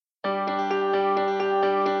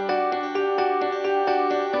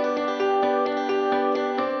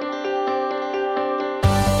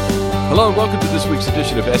Hello and welcome to this week's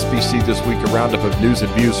edition of SBC This Week, a roundup of news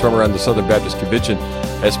and views from around the Southern Baptist Convention.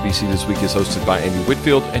 SBC This Week is hosted by Amy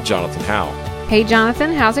Whitfield and Jonathan Howe. Hey,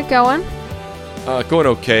 Jonathan, how's it going? Going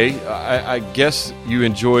okay. I guess you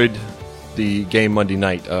enjoyed the game Monday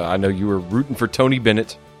night. I know you were rooting for Tony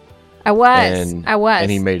Bennett. I was.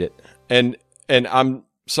 And he made it. And I'm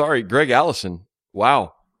sorry, Greg Allison.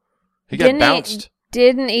 Wow. He got bounced.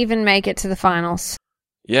 Didn't even make it to the finals.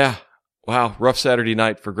 Yeah. Wow. Rough Saturday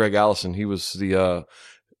night for Greg Allison. He was the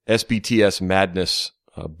SBTS Madness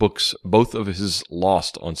books. Both of his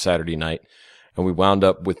lost on Saturday night. And we wound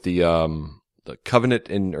up with the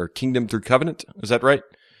Covenant or Kingdom Through Covenant. Is that right?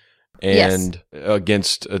 And yes.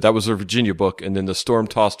 Against, that was a Virginia book. And then the Storm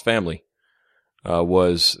Tossed Family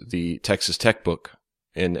was the Texas Tech book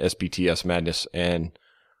in SBTS Madness. And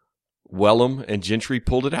Wellham and Gentry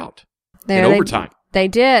pulled it out in overtime. They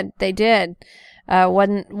did.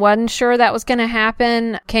 Wasn't sure that was going to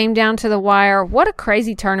happen. Came down to the wire. What a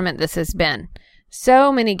crazy tournament this has been.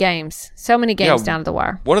 So many games down to the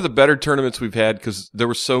wire. One of the better tournaments we've had because there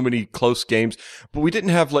were so many close games, but we didn't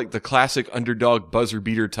have like the classic underdog buzzer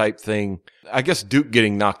beater type thing. I guess Duke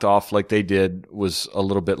getting knocked off like they did was a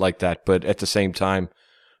little bit like that, but at the same time,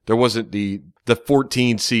 there wasn't the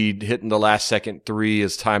 14 seed hitting the last second three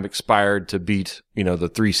as time expired to beat,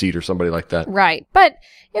 the 3 seed or somebody like that. Right. But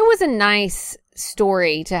it was a nice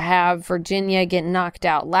story to have Virginia get knocked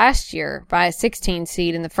out last year by a 16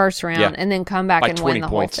 seed in the first round and then come back and win the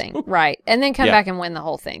whole thing. Right. And then come back and win the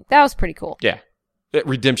whole thing. That was pretty cool. Yeah.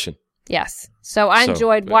 Redemption. Yes. So I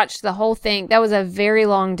watched the whole thing. That was a very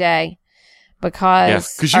long day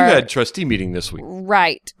because you had trustee meeting this week.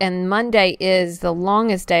 Right. And Monday is the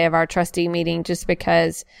longest day of our trustee meeting just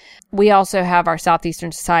because we also have our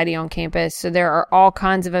Southeastern Society on campus. So there are all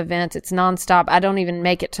kinds of events. It's nonstop. I don't even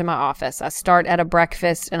make it to my office. I start at a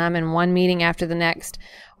breakfast and I'm in one meeting after the next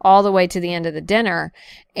all the way to the end of the dinner.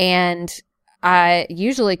 And I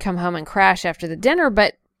usually come home and crash after the dinner,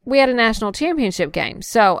 but we had a national championship game.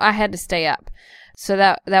 So I had to stay up. So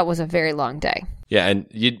that was a very long day. Yeah. And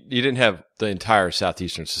you didn't have the entire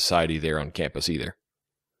Southeastern Society there on campus either.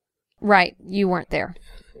 Right. You weren't there.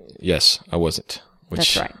 Yes, I wasn't.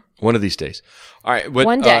 That's right. One of these days. All right. But,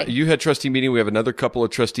 one day. You had trustee meeting. We have another couple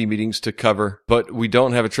of trustee meetings to cover, but we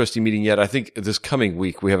don't have a trustee meeting yet. I think this coming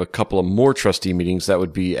week, we have a couple of more trustee meetings that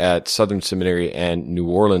would be at Southern Seminary and New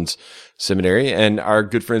Orleans Seminary. And our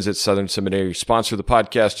good friends at Southern Seminary sponsor the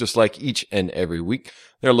podcast just like each and every week.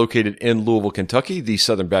 They're located in Louisville, Kentucky. The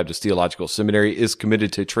Southern Baptist Theological Seminary is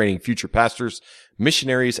committed to training future pastors,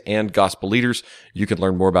 missionaries, and gospel leaders. You can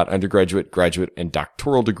learn more about undergraduate, graduate, and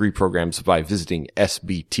doctoral degree programs by visiting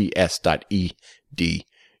sbts.edu.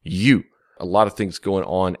 A lot of things going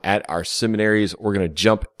on at our seminaries. We're going to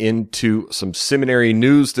jump into some seminary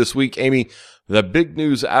news this week. Amy, the big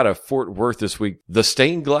news out of Fort Worth this week, the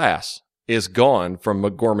stained glass is gone from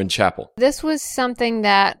McGorman Chapel. This was something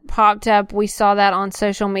that popped up. We saw that on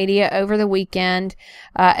social media over the weekend,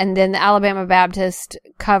 and then the Alabama Baptist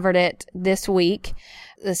covered it this week.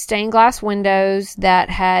 The stained glass windows that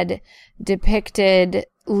had depicted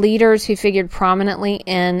leaders who figured prominently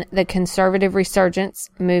in the conservative resurgence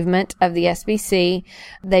movement of the SBC,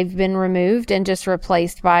 they've been removed and just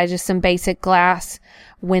replaced by just some basic glass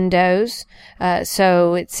windows.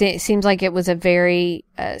 So it seems like it was a very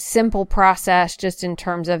simple process just in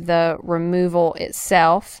terms of the removal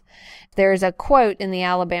itself. There's a quote in the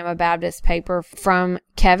Alabama Baptist paper from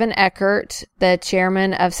Kevin Eckert, the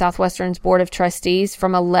chairman of Southwestern's Board of Trustees,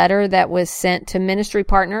 from a letter that was sent to ministry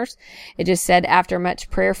partners. It just said, after much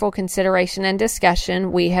prayerful consideration and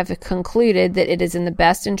discussion, we have concluded that it is in the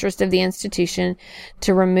best interest of the institution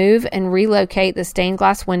to remove and relocate the stained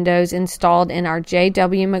glass windows installed in our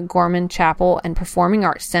J.W. McGorman Chapel and Performing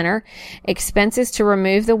Arts Center. Expenses to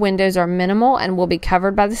remove the windows are minimal and will be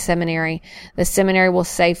covered by the seminary. The seminary will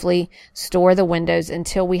safely store the windows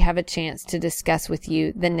until we have a chance to discuss with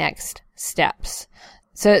you the next steps.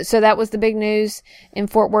 So that was the big news in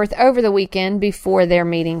Fort Worth over the weekend before their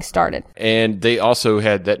meeting started. And they also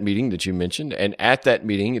had that meeting that you mentioned. And at that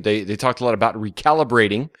meeting, they talked a lot about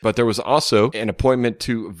recalibrating, but there was also an appointment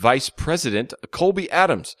to Vice President. Colby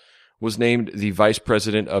Adams was named the Vice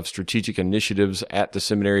President of Strategic Initiatives at the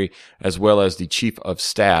seminary, as well as the Chief of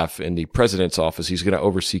Staff in the President's office. He's going to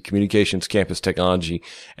oversee communications, campus technology,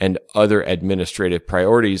 and other administrative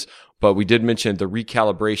priorities. But we did mention the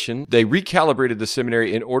recalibration. They recalibrated the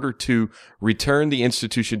seminary in order to return the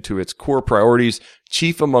institution to its core priorities.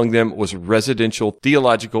 Chief among them was residential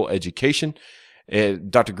theological education.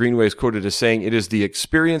 Dr. Greenway is quoted as saying, "It is the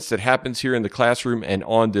experience that happens here in the classroom and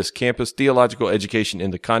on this campus, theological education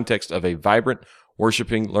in the context of a vibrant,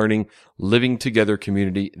 worshiping, learning, living together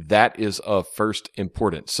community. That is of first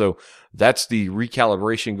importance. So that's the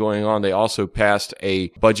recalibration going on. They also passed a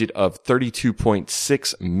budget of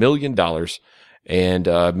 $32.6 million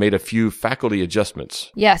and made a few faculty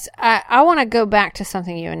adjustments. Yes. I want to go back to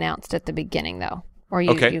something you announced at the beginning, though, or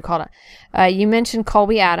you called it. You mentioned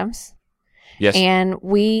Colby Adams. Yes. And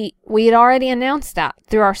we had already announced that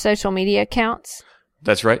through our social media accounts.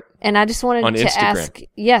 That's right. And I just wanted to ask,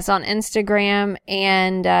 yes, on Instagram,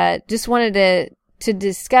 and just wanted to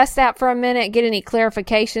discuss that for a minute, get any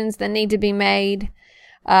clarifications that need to be made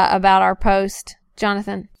about our post.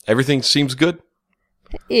 Jonathan? Everything seems good?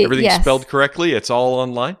 Everything's spelled correctly? It's all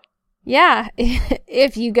online? Yeah.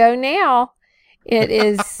 If you go now, it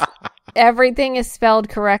is, everything is spelled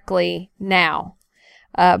correctly now.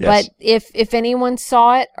 Yes. But if anyone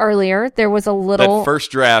saw it earlier, there was a little... That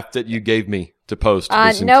first draft that you gave me to post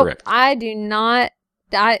was incorrect. Nope, I do not...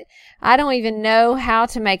 I don't even know how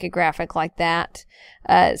to make a graphic like that.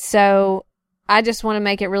 So I just want to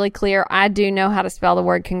make it really clear. I do know how to spell the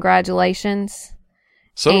word congratulations.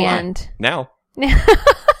 So do I. Now.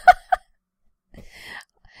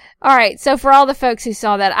 All right. So for all the folks who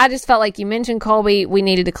saw that, I just felt like you mentioned Colby. We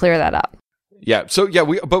needed to clear that up. Yeah. So yeah,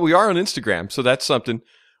 we are on Instagram. So that's something.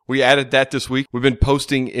 We added that this week. We've been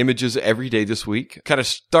posting images every day this week, kind of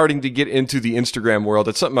starting to get into the Instagram world.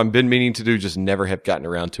 It's something I've been meaning to do, just never have gotten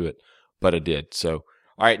around to it, but I did. So,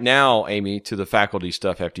 all right. Now, Amy, to the faculty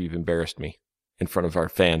stuff after you've embarrassed me in front of our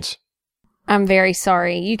fans. I'm very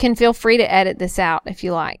sorry. You can feel free to edit this out if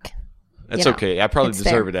you like. That's okay. I probably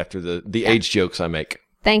deserve it after the age jokes I make.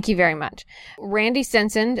 Thank you very much. Randy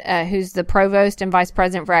Sensen, who's the provost and vice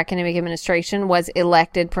president for academic administration, was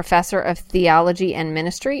elected professor of theology and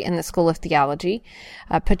ministry in the School of Theology.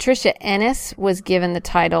 Patricia Ennis was given the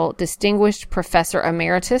title distinguished professor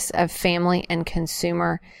emeritus of family and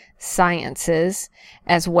consumer sciences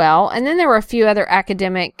as well. And then there were a few other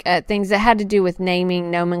academic things that had to do with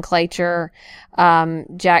naming, nomenclature.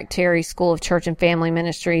 Jack Terry School of Church and Family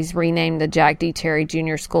Ministries renamed the Jack D. Terry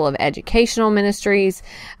Jr. School of Educational Ministries.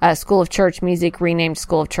 School of Church Music renamed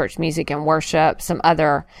School of Church Music and Worship. Some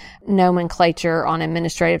other nomenclature on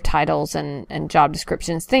administrative titles and job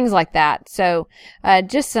descriptions, things like that. So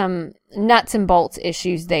just some nuts and bolts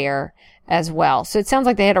issues there as well. So it sounds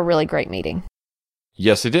like they had a really great meeting.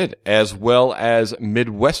 Yes, they did, as well as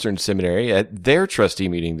Midwestern Seminary at their trustee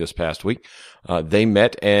meeting this past week. They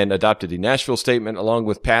met and adopted the Nashville Statement along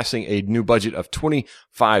with passing a new budget of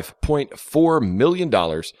 $25.4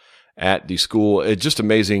 million at the school. It's just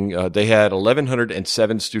amazing. They had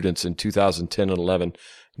 1,107 students in 2010 and 11.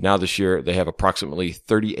 Now this year, they have approximately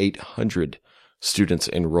 3,800 students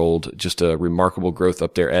enrolled. Just a remarkable growth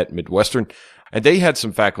up there at Midwestern. And they had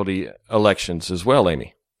some faculty elections as well,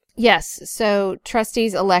 Amy. Yes. So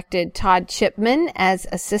trustees elected Todd Chipman as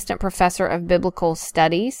assistant professor of biblical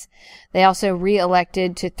studies. They also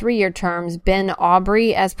re-elected to 3-year terms Ben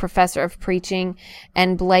Aubrey as professor of preaching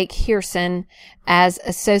and Blake Hearson as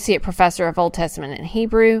associate professor of Old Testament and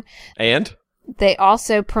Hebrew. And they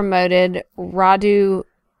also promoted Radu.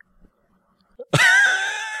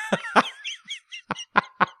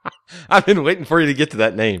 I've been waiting for you to get to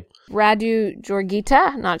that name. Radu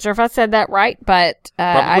Georgita, not sure if I said that right, but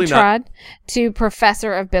I tried, to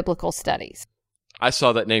professor of biblical studies. I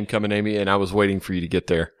saw that name coming, Amy, and I was waiting for you to get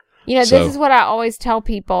there. You know, this is what I always tell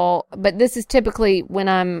people, but this is typically when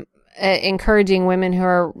I'm encouraging women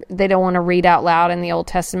who they don't want to read out loud in the Old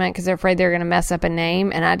Testament because they're afraid they're going to mess up a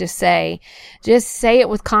name. And I just say it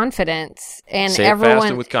with confidence. And say everyone, it fast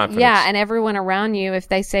and with confidence. Yeah, and everyone around you, if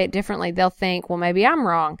they say it differently, they'll think, well, maybe I'm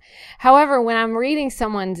wrong. However, when I'm reading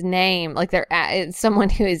someone's name, like it's someone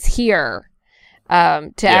who is here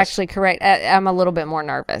actually correct, I'm a little bit more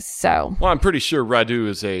nervous. So, well, I'm pretty sure Radu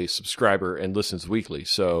is a subscriber and listens weekly.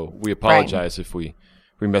 So we apologize if we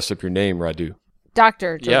messed up your name, Radu.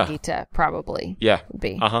 Dr. Georgita, probably. Yeah. Would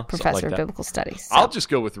be like professor of biblical studies. So. I'll just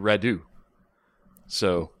go with Radu.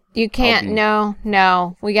 So. You can't.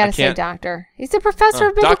 No. We got to say doctor. He's a professor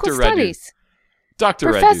of biblical Dr. studies. Dr.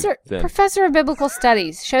 Radu. Then. Professor of biblical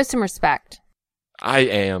studies. Show some respect. I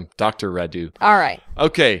am Dr. Radu. All right.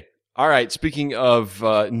 Okay. All right. Speaking of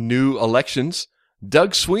new elections,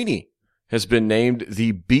 Doug Sweeney has been named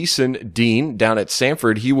the Beeson Dean down at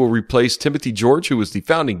Samford. He will replace Timothy George, who was the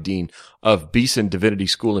founding dean of Beeson Divinity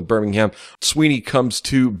School in Birmingham. Sweeney comes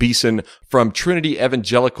to Beeson from Trinity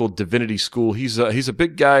Evangelical Divinity School. He's a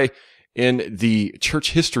big guy in the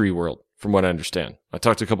church history world, from what I understand. I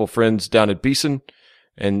talked to a couple friends down at Beeson,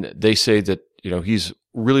 and they say that, he's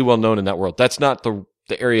really well known in that world. That's not the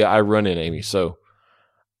area I run in, Amy. So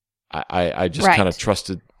I just kind of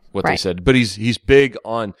trusted what they said, but he's big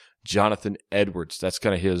on Jonathan Edwards. That's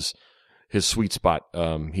kind of his sweet spot.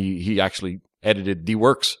 He actually edited the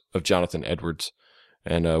works of Jonathan Edwards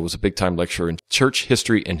and was a big-time lecturer in church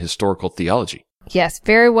history and historical theology. Yes,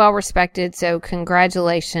 very well respected. So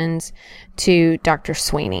congratulations to Dr.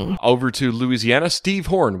 Sweeney. Over to Louisiana, Steve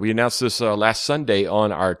Horn. We announced this last Sunday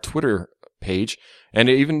on our Twitter page, and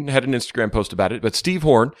it even had an Instagram post about it. But Steve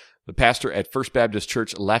Horn, the pastor at First Baptist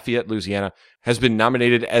Church, Lafayette, Louisiana, has been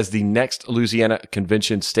nominated as the next Louisiana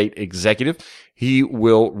Convention state executive. He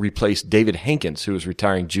will replace David Hankins, who is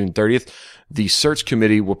retiring June 30th. The search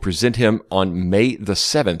committee will present him on May the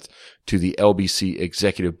 7th to the LBC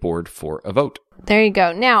Executive Board for a vote. There you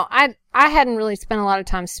go. Now, I hadn't really spent a lot of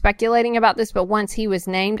time speculating about this, but once he was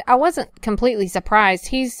named, I wasn't completely surprised.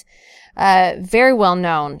 He's very well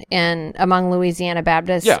known among Louisiana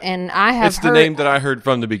Baptists, Yeah, and I have it's the name that I heard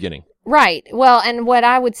from the beginning. Right. Well, and what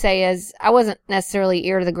I would say is I wasn't necessarily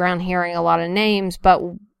ear to the ground hearing a lot of names,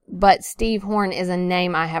 but Steve Horn is a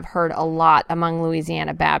name I have heard a lot among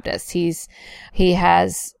Louisiana Baptists. He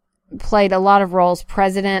has played a lot of roles,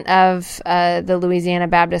 president of the Louisiana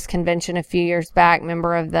Baptist Convention a few years back,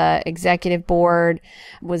 member of the executive board,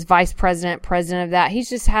 was vice president, president of that. He's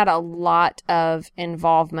just had a lot of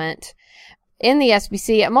involvement in the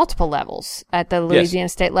SBC at multiple levels, at the Louisiana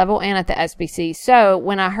state level and at the SBC. So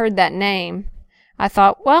when I heard that name, I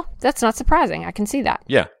thought, well, that's not surprising. I can see that.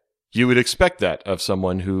 Yeah. You would expect that of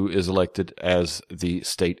someone who is elected as the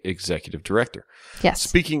state executive director. Yes.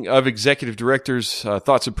 Speaking of executive directors,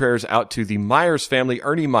 thoughts and prayers out to the Myers family.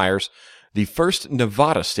 Ernie Myers, the first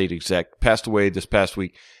Nevada state exec, passed away this past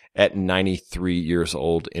week at 93 years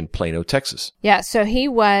old in Plano, Texas. Yeah, so he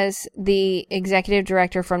was the executive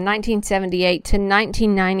director from 1978 to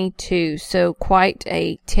 1992, so quite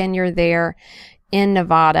a tenure there in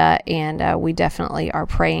Nevada, and we definitely are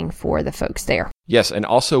praying for the folks there. Yes, and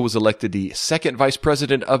also was elected the second vice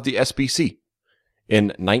president of the SBC in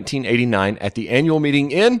 1989 at the annual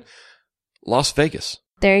meeting in Las Vegas.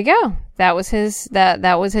 There you go. That was his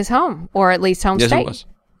that was his home, or at least home Yes, state. it was.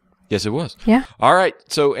 Yes, it was. Yeah. All right.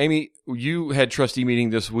 So, Amy, you had trustee meeting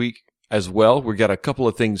this week as well. We got a couple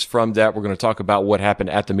of things from that. We're going to talk about what happened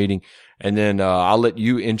at the meeting, and then I'll let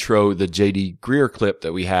you intro the J.D. Greer clip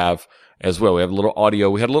that we have as well. We have a little audio.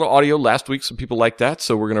 We had a little audio last week. Some people like that,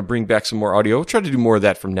 so we're going to bring back some more audio. We'll try to do more of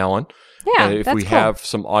that from now on. Yeah, if that's we cool. have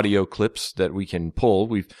some audio clips that we can pull,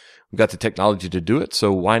 we've got the technology to do it,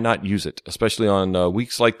 so why not use it? Especially on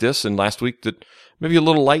weeks like this, and last week that maybe a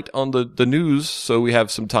little light on the news, so we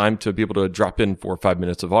have some time to be able to drop in 4 or 5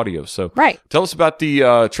 minutes of audio. So Right. Tell us about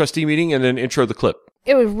the trustee meeting and then intro the clip.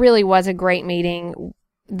 It really was a great meeting.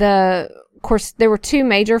 Of course, there were two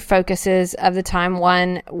major focuses of the time.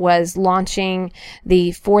 One was launching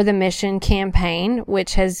the For the Mission campaign,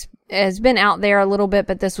 which has been out there a little bit,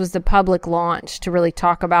 but this was the public launch to really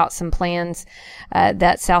talk about some plans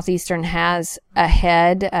that Southeastern has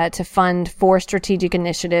ahead to fund 4 strategic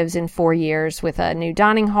initiatives in 4 years, with a new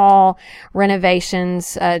dining hall,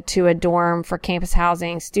 renovations to a dorm for campus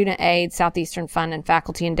housing, student aid, Southeastern Fund, and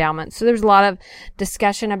faculty endowment. So there's a lot of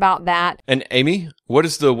discussion about that. And Amy, what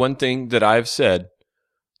is the one thing that I've said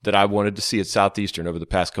that I wanted to see at Southeastern over the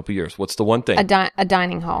past couple of years? What's the one thing? A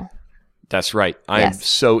dining hall. That's right. I am Yes.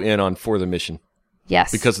 so in on For the Mission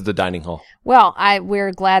Yes. because of the dining hall. Well,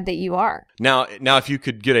 we're glad that you are. Now, if you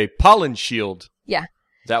could get a pollen shield, Yeah.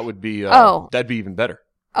 that would be that'd be even better.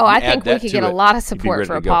 Oh, You I add think we that could to get a it, lot of you'd be support ready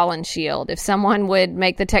for to a go. pollen shield. If someone would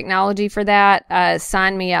make the technology for that,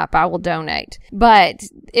 sign me up. I will donate. But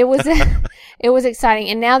it was it was exciting.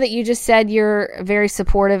 And now that you just said you're very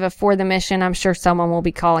supportive of For the Mission, I'm sure someone will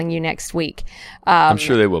be calling you next week. I'm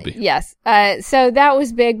sure they will be. Yes. So that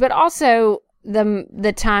was big, but also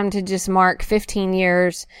the time to just mark 15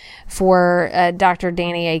 years for Dr.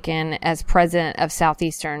 Danny Aiken as president of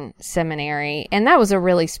Southeastern Seminary. And that was a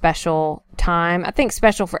really special time. I think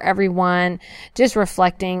special for everyone, just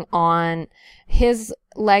reflecting on his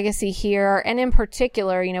legacy here. And in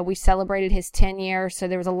particular, we celebrated his 10 years. So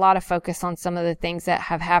there was a lot of focus on some of the things that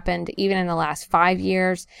have happened even in the last 5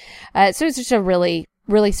 years. So it's just a really,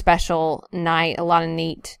 really special night, a lot of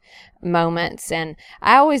neat moments. And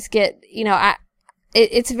I always get,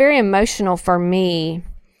 it's very emotional for me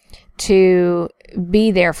to be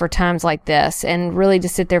there for times like this and really to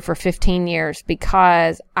sit there for 15 years,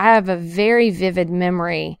 because I have a very vivid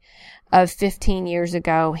memory of 15 years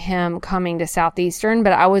ago, him coming to Southeastern,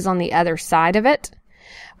 but I was on the other side of it,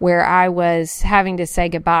 where I was having to say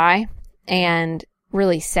goodbye and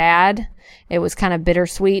really sad. It was kind of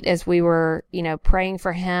bittersweet as we were, praying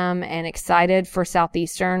for him and excited for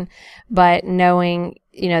Southeastern, but knowing,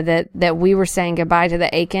 that we were saying goodbye to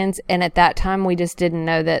the Aikens. And at that time, we just didn't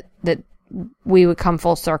know that we would come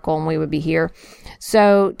full circle and we would be here.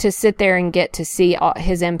 So to sit there and get to see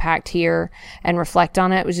his impact here and reflect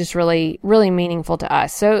on it was just really, really meaningful to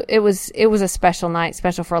us. So it was a special night,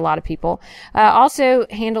 special for a lot of people. Also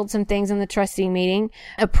handled some things in the trustee meeting,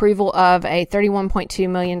 approval of a $31.2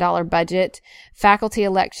 million budget, faculty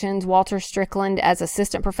elections, Walter Strickland as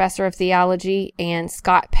assistant professor of theology and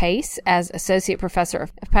Scott Pace as associate professor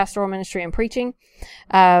of pastoral ministry and preaching,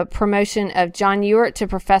 promotion of John Ewart to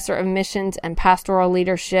professor of missions and pastoral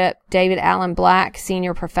leadership, David Allen Black,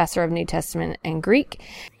 senior professor of New Testament and Greek.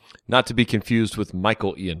 Not to be confused with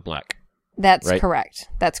Michael Ian Black. That's right? correct.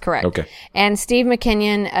 That's correct. Okay. And Steve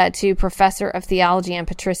McKinnon to professor of theology and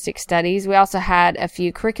patristic studies. We also had a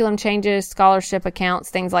few curriculum changes, scholarship accounts,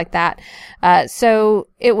 things like that. So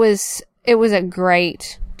it was a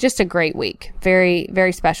great week. Very,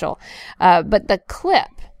 very special. But the clip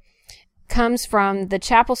comes from the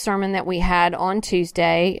chapel sermon that we had on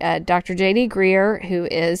Tuesday. Dr. J.D. Greer, who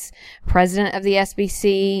is president of the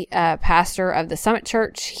SBC, pastor of the Summit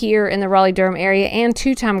Church here in the Raleigh-Durham area, and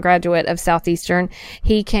two-time graduate of Southeastern,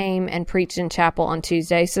 he came and preached in chapel on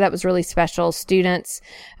Tuesday. So that was really special. Students,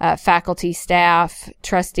 faculty, staff,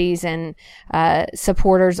 trustees, and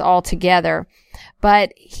supporters all together.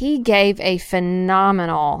 But he gave a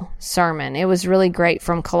phenomenal sermon. It was really great,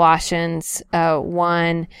 from Colossians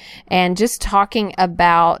 1, and just talking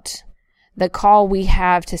about the call we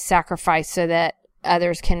have to sacrifice so that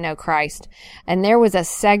others can know Christ. And there was a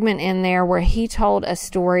segment in there where he told a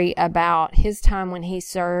story about his time when he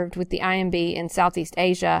served with the IMB in Southeast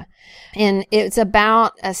Asia. And it's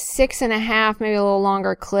about a 6.5, maybe a little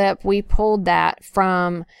longer clip. We pulled that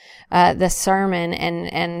from the sermon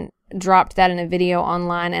and dropped that in a video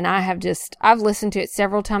online, and I've listened to it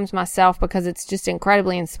several times myself because it's just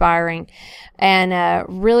incredibly inspiring, and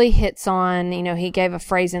really hits on, he gave a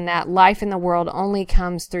phrase in that life in the world only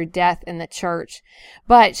comes through death in the church,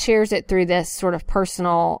 but shares it through this sort of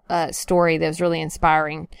personal story that was really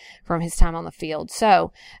inspiring from his time on the field.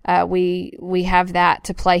 So we have that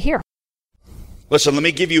to play here. Listen, let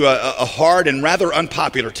me give you a hard and rather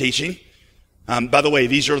unpopular teaching. By the way,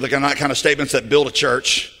 these are the kind of statements that build a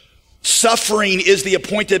church. Suffering is the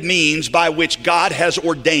appointed means by which God has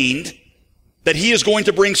ordained that he is going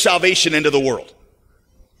to bring salvation into the world.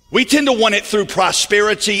 We tend to want it through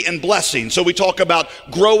prosperity and blessing. So we talk about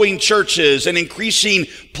growing churches and increasing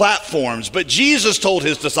platforms. But Jesus told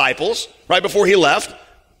his disciples right before he left,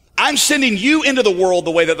 I'm sending you into the world the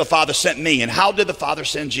way that the Father sent me. And how did the Father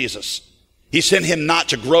send Jesus? He sent him not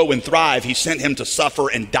to grow and thrive. He sent him to suffer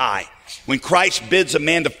and die. When Christ bids a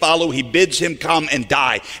man to follow, he bids him come and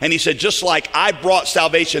die. And he said, just like I brought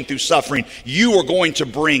salvation through suffering, you are going to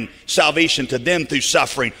bring salvation to them through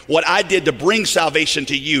suffering. What I did to bring salvation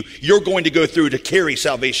to you, you're going to go through to carry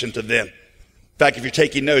salvation to them. In fact, if you're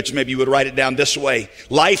taking notes, maybe you would write it down this way.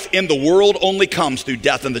 Life in the world only comes through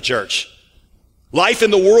death in the church. Life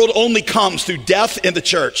in the world only comes through death in the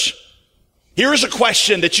church. Here is a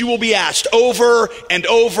question that you will be asked over and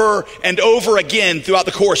over and over again throughout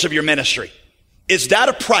the course of your ministry. Is that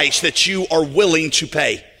a price that you are willing to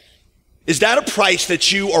pay? Is that a price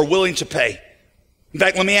that you are willing to pay? In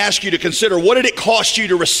fact, let me ask you to consider, what did it cost you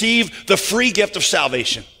to receive the free gift of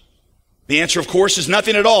salvation? The answer, of course, is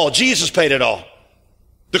nothing at all. Jesus paid it all.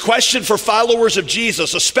 The question for followers of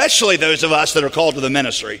Jesus, especially those of us that are called to the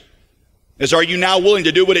ministry, is, are you now willing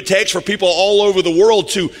to do what it takes for people all over the world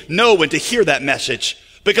to know and to hear that message?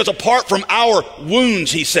 Because apart from our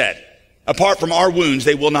wounds, he said, apart from our wounds,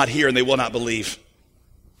 they will not hear and they will not believe.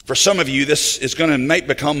 For some of you, this is going to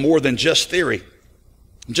become more than just theory.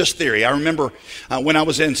 Just theory. I remember when I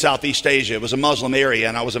was in Southeast Asia, it was a Muslim area,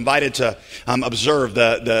 and I was invited to observe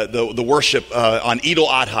the worship on Eid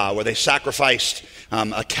al-Adha, where they sacrificed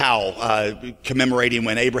a cow commemorating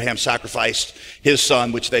when Abraham sacrificed his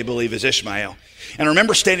son, which they believe is Ishmael. And I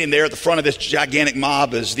remember standing there at the front of this gigantic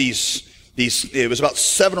mob as it was about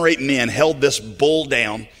 7 or 8 men held this bull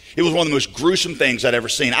down. It was one of the most gruesome things I'd ever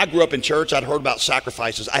seen. I grew up in church. I'd heard about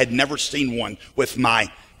sacrifices. I had never seen one with my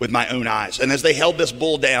own eyes. And as they held this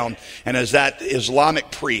bull down, and as that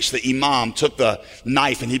Islamic priest, the imam, took the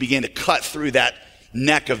knife and he began to cut through that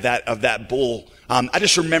neck of that bull, I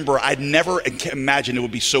just remember I'd never imagined it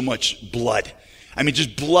would be so much blood. I mean,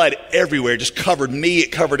 just blood everywhere. It just covered me.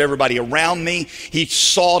 It covered everybody around me. He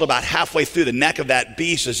sawed about halfway through the neck of that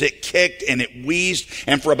beast as it kicked and it wheezed.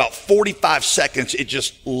 And for about 45 seconds, it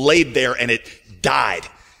just laid there and it died.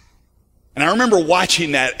 And I remember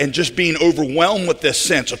watching that and just being overwhelmed with this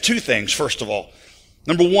sense of 2 things. First of all,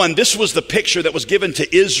 number 1, this was the picture that was given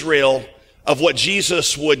to Israel of what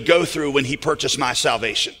Jesus would go through when he purchased my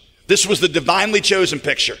salvation. This was the divinely chosen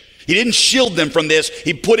picture. He didn't shield them from this.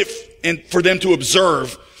 He put it and for them to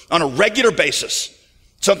observe on a regular basis.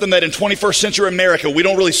 Something that in 21st century America, we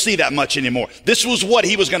don't really see that much anymore. This was what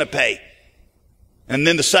he was going to pay. And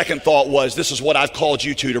then the second thought was, this is what I've called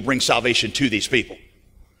you to bring salvation to these people.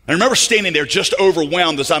 I remember standing there just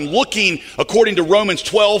overwhelmed as I'm looking, according to Romans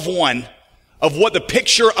 12:1, of what the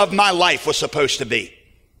picture of my life was supposed to be.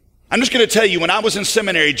 I'm just going to tell you, when I was in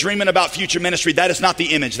seminary dreaming about future ministry, that is not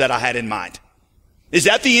the image that I had in mind. Is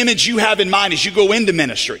that the image you have in mind as you go into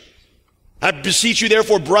ministry? I beseech you,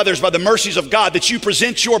 therefore, brothers, by the mercies of God, that you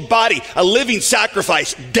present your body a living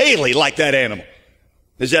sacrifice daily like that animal.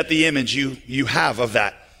 Is that the image you have of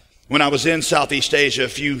that? When I was in Southeast Asia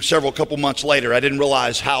several couple months later, I didn't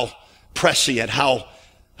realize how prescient, how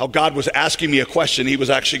God was asking me a question. He was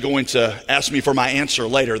actually going to ask me for my answer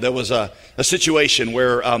later. There was a situation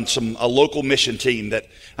where a local mission team that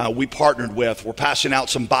we partnered with were passing out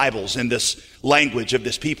some Bibles in this language of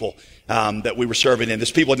this people that we were serving in.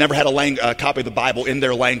 This people had never had a copy of the Bible in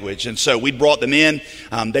their language. And so we brought them in.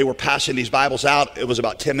 They were passing these Bibles out. It was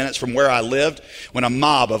about 10 minutes from where I lived when a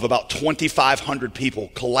mob of about 2,500 people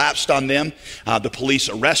collapsed on them. The police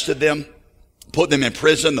arrested them, put them in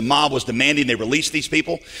prison. The mob was demanding they release these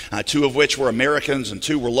people, two of which were Americans and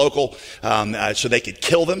two were local, so they could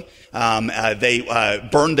kill them. They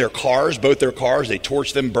burned their cars, both their cars. They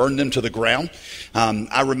torched them, burned them to the ground.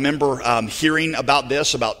 I remember hearing about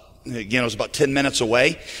this it was about 10 minutes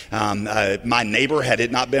away. My neighbor, had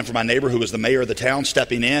it not been for my neighbor, who was the mayor of the town,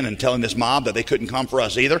 stepping in and telling this mob that they couldn't come for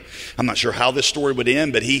us either. I'm not sure how this story would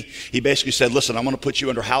end, but he basically said, listen, I'm going to put you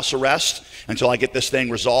under house arrest until I get this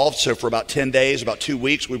thing resolved. So for about 10 days, about 2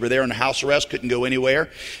 weeks, we were there in house arrest, couldn't go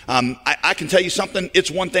anywhere. I can tell you something.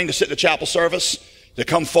 It's one thing to sit in a chapel service, to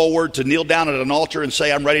come forward, to kneel down at an altar and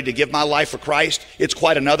say, I'm ready to give my life for Christ. It's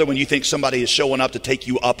quite another when you think somebody is showing up to take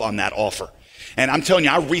you up on that offer. And I'm telling you,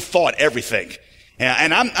 I rethought everything.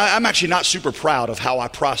 And I'm actually not super proud of how I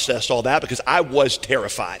processed all that, because I was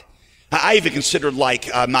terrified. I even considered, like,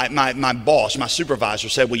 my boss, my supervisor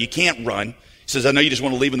said, well, you can't run. He says, I know you just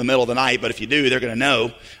want to leave in the middle of the night, but if you do, they're going to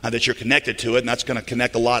know that you're connected to it, and that's going to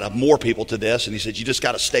connect a lot of more people to this. And he said, you just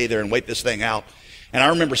got to stay there and wait this thing out. And I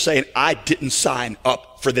remember saying, I didn't sign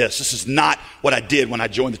up for this. This is not what I did when I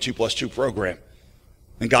joined the 2+2 program.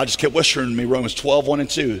 And God just kept whispering to me, Romans 12:1 and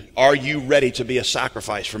 2, are you ready to be a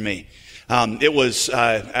sacrifice for me? It was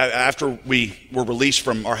after we were released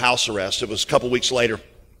from our house arrest. It was a couple weeks later.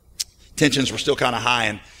 Tensions were still kind of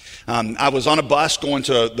high. And I was on a bus going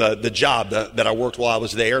to the job that I worked while I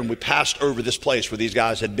was there. And we passed over this place where these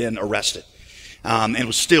guys had been arrested. And it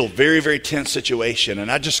was still a very, very tense situation.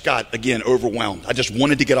 And I just got, again, overwhelmed. I just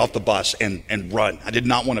wanted to get off the bus and run. I did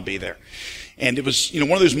not want to be there. And it was,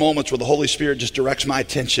 one of those moments where the Holy Spirit just directs my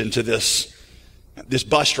attention to this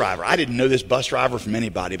bus driver. I didn't know this bus driver from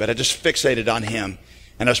anybody, but I just fixated on him.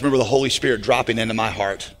 And I just remember the Holy Spirit dropping into my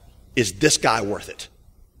heart. Is this guy worth it?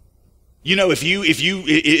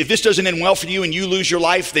 If this doesn't end well for you and you lose your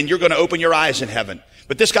life, then you're going to open your eyes in heaven.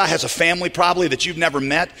 But this guy has a family probably that you've never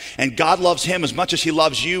met, and God loves him as much as he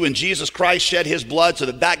loves you, and Jesus Christ shed his blood so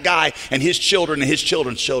that guy and his children and his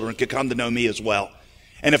children's children could come to know me as well.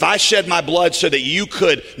 And if I shed my blood so that you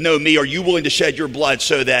could know me, are you willing to shed your blood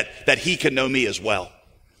so that he can know me as well?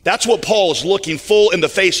 That's what Paul is looking full in the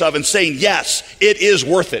face of and saying, yes, it is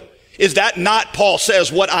worth it. Is that not, Paul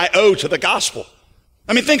says, what I owe to the gospel?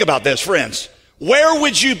 I mean, think about this, friends. Where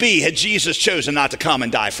would you be had Jesus chosen not to come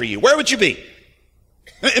and die for you? Where would you be?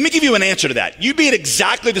 Let me give you an answer to that. You'd be at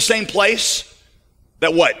exactly the same place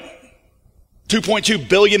that 2.2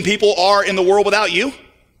 billion people are in the world without you?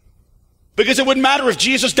 Because it wouldn't matter if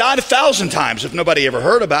Jesus died 1,000 times if nobody ever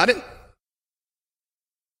heard about it.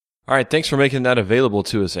 All right, thanks for making that available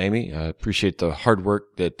to us, Amy. I appreciate the hard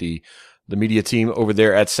work that the media team over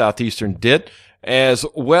there at Southeastern did, as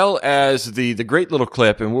well as the great little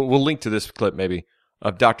clip, and we'll link to this clip maybe,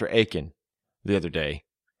 of Dr. Aiken the other day.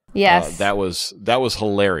 Yes. That was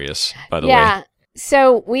hilarious, by the way. Yeah.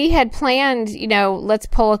 So we had planned, let's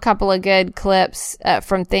pull a couple of good clips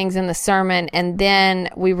from things in the sermon. And then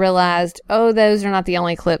we realized, those are not the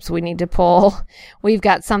only clips we need to pull. We've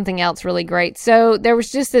got something else really great. So there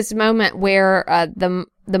was just this moment where the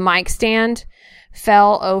mic stand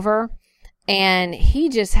fell over, and he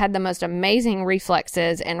just had the most amazing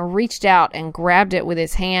reflexes and reached out and grabbed it with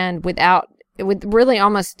his hand with really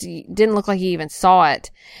almost didn't look like he even saw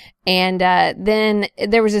it. And then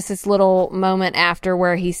there was just this little moment after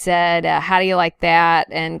where he said, how do you like that?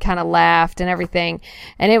 And kind of laughed and everything.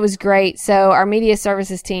 And it was great. So our media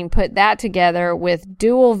services team put that together with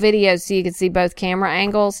dual videos so you could see both camera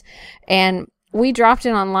angles. And we dropped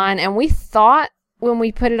it online, and we thought when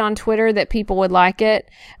we put it on Twitter that people would like it,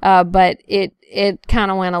 but it kind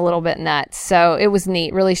of went a little bit nuts. So it was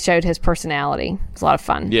neat. Really showed his personality. It was a lot of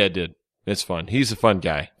fun. Yeah, it did. It's fun. He's a fun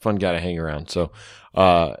guy to hang around. So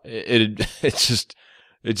it's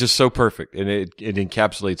just so perfect, and it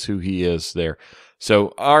encapsulates who he is there.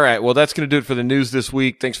 So, all right. Well, that's going to do it for the news this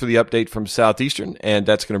week. Thanks for the update from Southeastern. And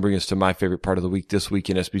that's going to bring us to my favorite part of the week this week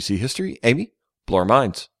in SBC history. Amy, blow our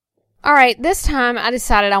minds. All right. This time I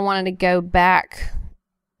decided I wanted to go back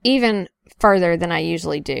even further than I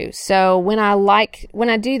usually do. So when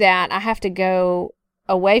I do that, I have to go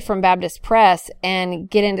away from Baptist Press and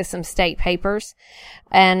get into some state papers.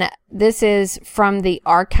 And this is from the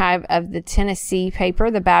archive of the Tennessee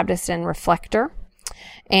paper, the Baptist and Reflector.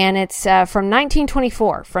 And it's from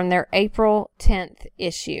 1924, from their April 10th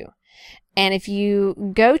issue. And if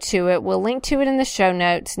you go to it, we'll link to it in the show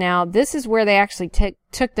notes. Now, this is where they actually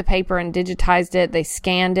took the paper and digitized it. They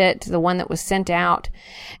scanned it to the one that was sent out.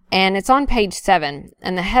 And it's on page 7.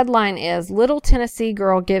 And the headline is, Little Tennessee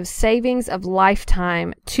Girl Gives Savings of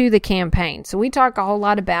Lifetime to the Campaign. So we talk a whole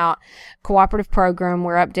lot about cooperative program.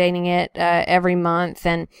 We're updating it every month.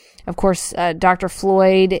 And, of course, Dr.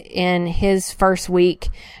 Floyd, in his first week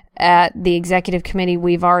at the executive committee,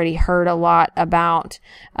 we've already heard a lot about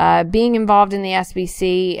being involved in the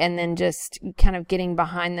SBC and then just kind of getting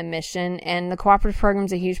behind the mission. And the cooperative program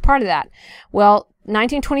is a huge part of that. Well,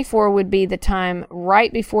 1924 would be the time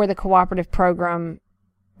right before the cooperative program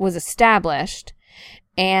was established.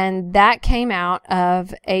 And that came out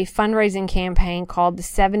of a fundraising campaign called the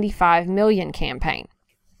 75 Million Campaign.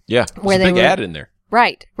 Yeah, there's a big ad in there.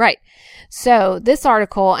 Right. So this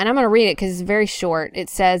article, and I'm going to read it because it's very short. It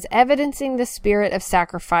says, evidencing the spirit of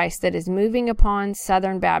sacrifice that is moving upon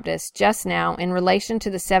Southern Baptists just now in relation to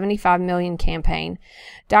the 75 Million campaign,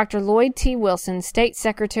 Dr. Lloyd T. Wilson, State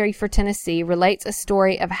Secretary for Tennessee, relates a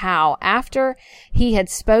story of how, after he had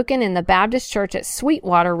spoken in the Baptist church at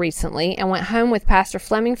Sweetwater recently and went home with Pastor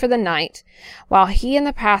Fleming for the night, while he and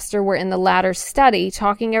the pastor were in the latter's study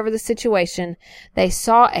talking over the situation, they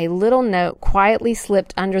saw a little note quietly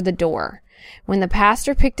slipped under the door. When the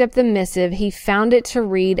pastor picked up the missive, he found it to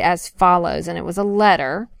read as follows, and it was a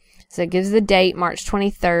letter. So it gives the date, March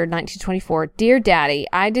 23rd, 1924. Dear Daddy,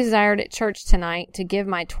 I desired at church tonight to give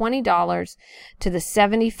my $20 to the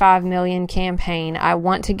 75 Million campaign. I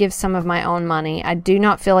want to give some of my own money. I do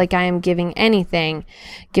not feel like I am giving anything,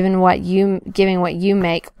 giving what you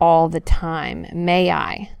make all the time. May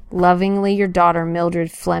I? Lovingly, your daughter,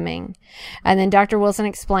 Mildred Fleming. And then Dr. Wilson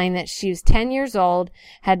explained that she was 10 years old,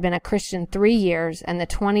 had been a Christian 3 years, and the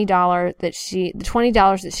 $20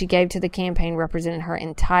 that she gave to the campaign represented her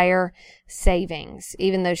entire savings,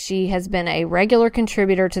 even though she has been a regular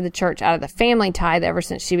contributor to the church out of the family tithe ever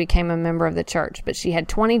since she became a member of the church. But she had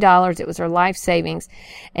 $20. It was her life savings,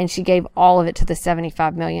 and she gave all of it to the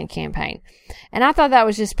 75 Million campaign. And I thought that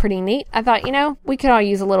was just pretty neat. I thought, we could all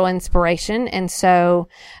use a little inspiration. And so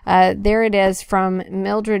there it is from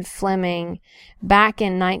Mildred Fleming back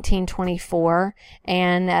in 1924.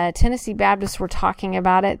 And Tennessee Baptists were talking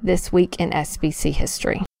about it this week in SBC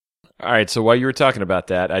history. All right, so while you were talking about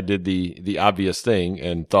that, I did the obvious thing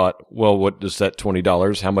and thought, well, what does that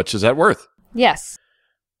 $20, how much is that worth? Yes.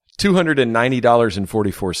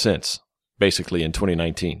 $290.44, basically, in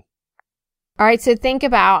 2019. All right, so think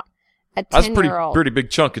about a 10-year-old. That's a pretty big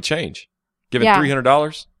chunk of change. Give it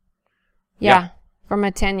 $300? Yeah, from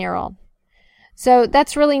a 10-year-old. So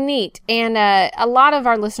that's really neat. And a lot of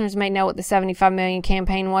our listeners may know what the 75 Million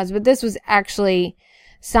campaign was, but this was actually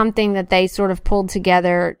something that they sort of pulled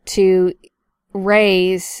together to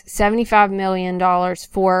raise $75 million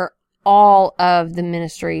for all of the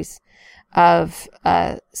ministries of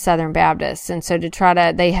Southern Baptists. And so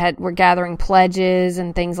were gathering pledges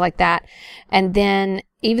and things like that. And then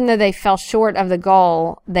even though they fell short of the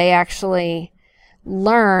goal, they actually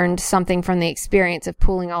learned something from the experience of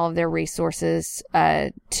pooling all of their resources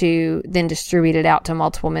to then distribute it out to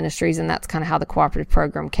multiple ministries. And that's kind of how the cooperative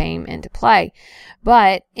program came into play.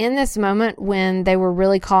 But in this moment when they were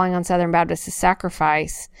really calling on Southern Baptists to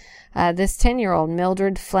sacrifice, this 10-year-old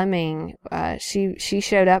Mildred Fleming, she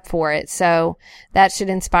showed up for it. So that should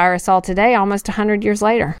inspire us all today, almost 100 years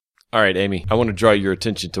later. All right, Amy, I want to draw your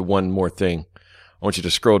attention to one more thing. I want you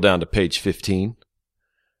to scroll down to page 15.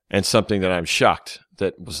 And something that I'm shocked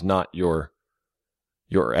that was not your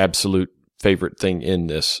absolute favorite thing in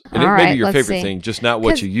this. And it may be your favorite thing, just not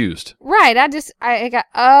what you used. Right. I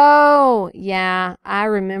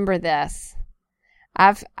remember this.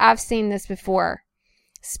 I've seen this before.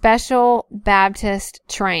 Special Baptist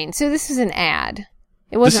train. So this is an ad.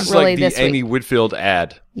 It wasn't really this week. This is like the Amy Whitfield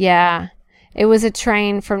ad. Yeah. It was a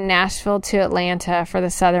train from Nashville to Atlanta for the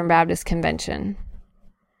Southern Baptist Convention.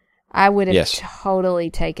 I would have Yes. totally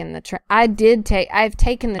taken the train. I've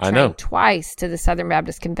taken the I train know. twice to the Southern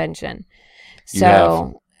Baptist Convention. You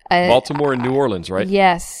So, Baltimore and New Orleans, right?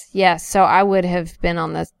 Yes. So I would have been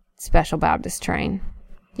on the Special Baptist train.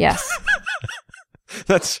 Yes.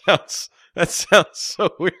 That sounds so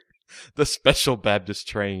weird. The Special Baptist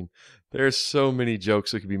train. There's so many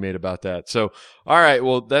jokes that could be made about that. So, all right.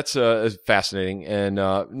 Well, that's fascinating, and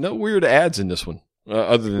no weird ads in this one.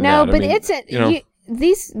 Other than No, that, but I mean,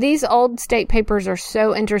 it's these old state papers are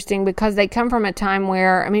so interesting because they come from a time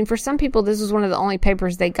where, I mean, for some people, this was one of the only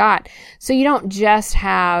papers they got. So you don't just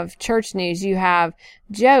have church news. You have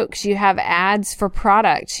jokes. You have ads for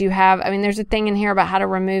products. You have, I mean, there's a thing in here about how to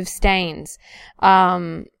remove stains.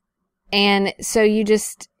 And so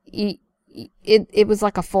it was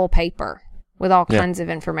like a full paper with all kinds of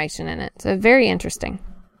information in it. So very interesting.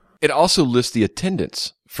 It also lists the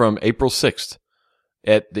attendance from April 6th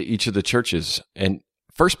at each of the churches. And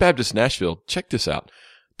First Baptist Nashville, check this out.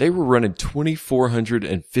 They were running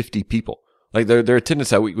 2,450 people. Like their attendance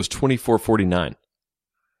that week was 2,449.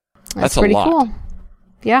 That's pretty a lot. Cool.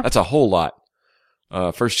 Yeah. That's a whole lot.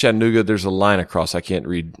 First Chattanooga, there's a line across. I can't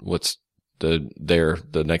read what's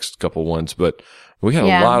the next couple ones, but we had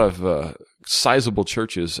a lot of sizable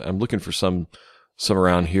churches. I'm looking for some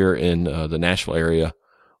around here in the Nashville area,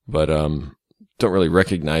 but don't really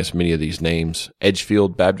recognize many of these names.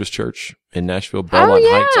 Edgefield Baptist Church in Nashville, Belmont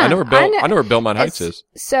Heights. I know where Belmont Heights is.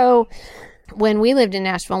 So when we lived in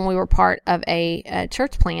Nashville and we were part of a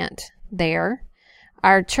church plant there,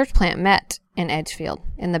 our church plant met in Edgefield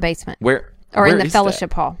in the basement. Where in the is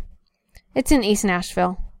fellowship hall. It's in East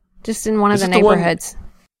Nashville, just in one of the neighborhoods.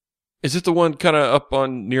 Is it the one kind of up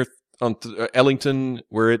on Ellington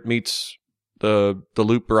where it meets the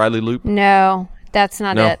Loop, Riley Loop? No, that's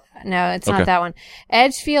not it. No, it's not that one.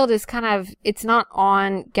 Edgefield is it's not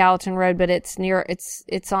on Gallatin Road, but it's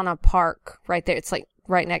on a park right there. It's like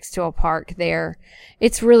right next to a park there.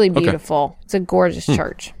 It's really beautiful. It's a gorgeous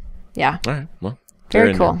church. Yeah. All right. Well,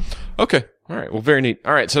 very cool. Okay. All right. Well, very neat.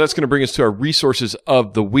 All right. So that's going to bring us to our resources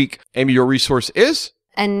of the week. Amy, your resource is?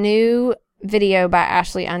 A new video by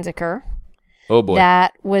Ashley Unziker. Oh, boy.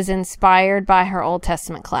 That was inspired by her Old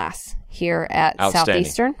Testament class here at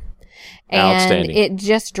Southeastern. And it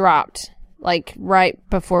just dropped like right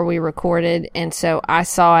before we recorded. And so I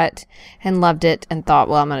saw it and loved it and thought,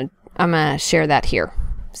 well, I'm going to share that here.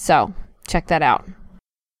 So check that out.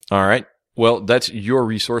 All right. Well, that's your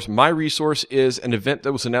resource. My resource is an event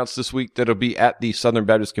that was announced this week that'll be at the Southern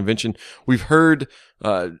Baptist Convention. We've heard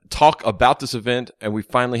talk about this event, and we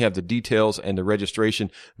finally have the details and the registration.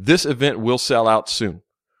 This event will sell out soon.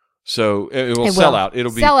 So it will sell out.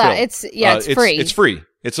 It'll be sell out. Filled. It's free. It's free.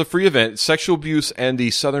 It's a free event. Sexual Abuse and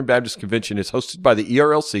the Southern Baptist Convention is hosted by the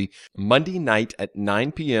ERLC Monday night at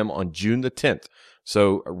 9 p.m. on June the 10th.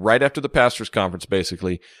 So right after the pastors' conference,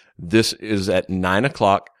 basically, this is at 9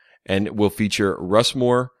 o'clock. And it will feature Russ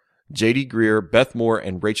Moore, J.D. Greer, Beth Moore,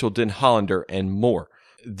 and Rachel Den Hollander, and more.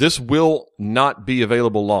 This will not be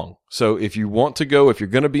available long. So if you want to go, if you're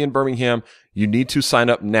going to be in Birmingham, you need to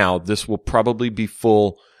sign up now. This will probably be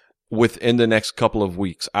full within the next couple of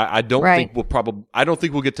weeks. I don't think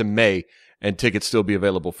we'll get to May and tickets still be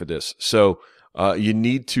available for this. So you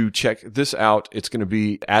need to check this out. It's going to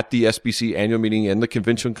be at the SBC annual meeting in the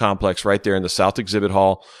convention complex right there in the South Exhibit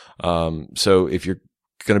Hall. So if you're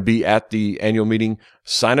going to be at the annual meeting,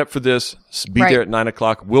 sign up for this. Be there at 9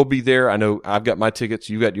 o'clock. We'll be there. I know I've got my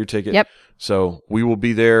tickets. You got your ticket. Yep. So we will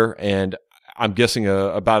be there, and I'm guessing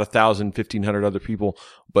about 1,000, 1,500 other people.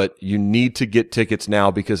 But you need to get tickets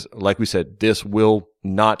now because, like we said, this will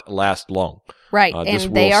not last long. Right,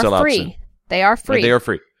 and they are free. They are free. And they are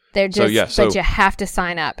free. They're just, but you have to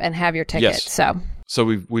sign up and have your ticket. Yes. So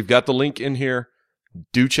we've got the link in here.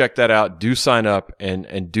 Do check that out. Do sign up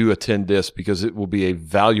and do attend this because it will be a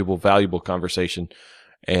valuable conversation.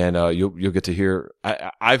 And you'll get to hear.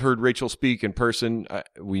 I've heard Rachel speak in person.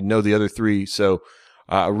 We know the other three, so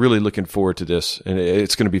really looking forward to this, and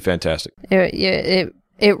it's going to be fantastic.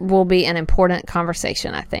 It will be an important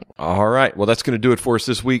conversation, I think. All right. Well, that's going to do it for us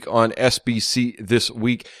this week on SBC This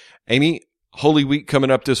Week. Amy, Holy Week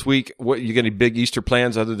coming up this week. What you got any big Easter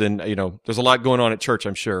plans other than, there's a lot going on at church,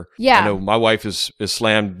 I'm sure. Yeah. I know my wife is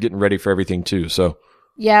slammed getting ready for everything too. So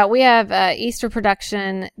yeah, we have Easter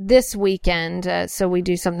production this weekend. So we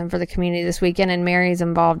do something for the community this weekend, and Mary's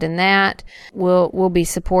involved in that. We'll be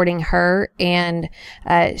supporting her, and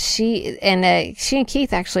she and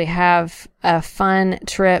Keith actually have a fun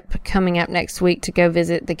trip coming up next week to go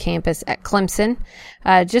visit the campus at Clemson,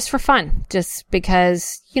 just for fun, just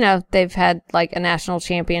because, they've had like a national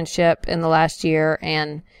championship in the last year,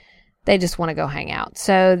 and they just want to go hang out.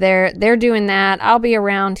 So they're doing that. I'll be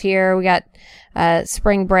around here. We got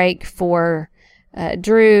spring break for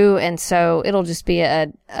Drew, and so it'll just be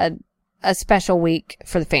a special week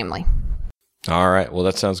for the family. All right. Well,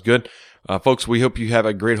 that sounds good. Folks, we hope you have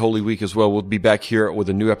a great Holy Week as well. We'll be back here with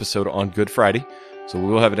a new episode on Good Friday. So we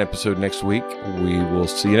will have an episode next week. We will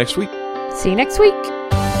see you next week. See you next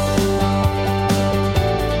week.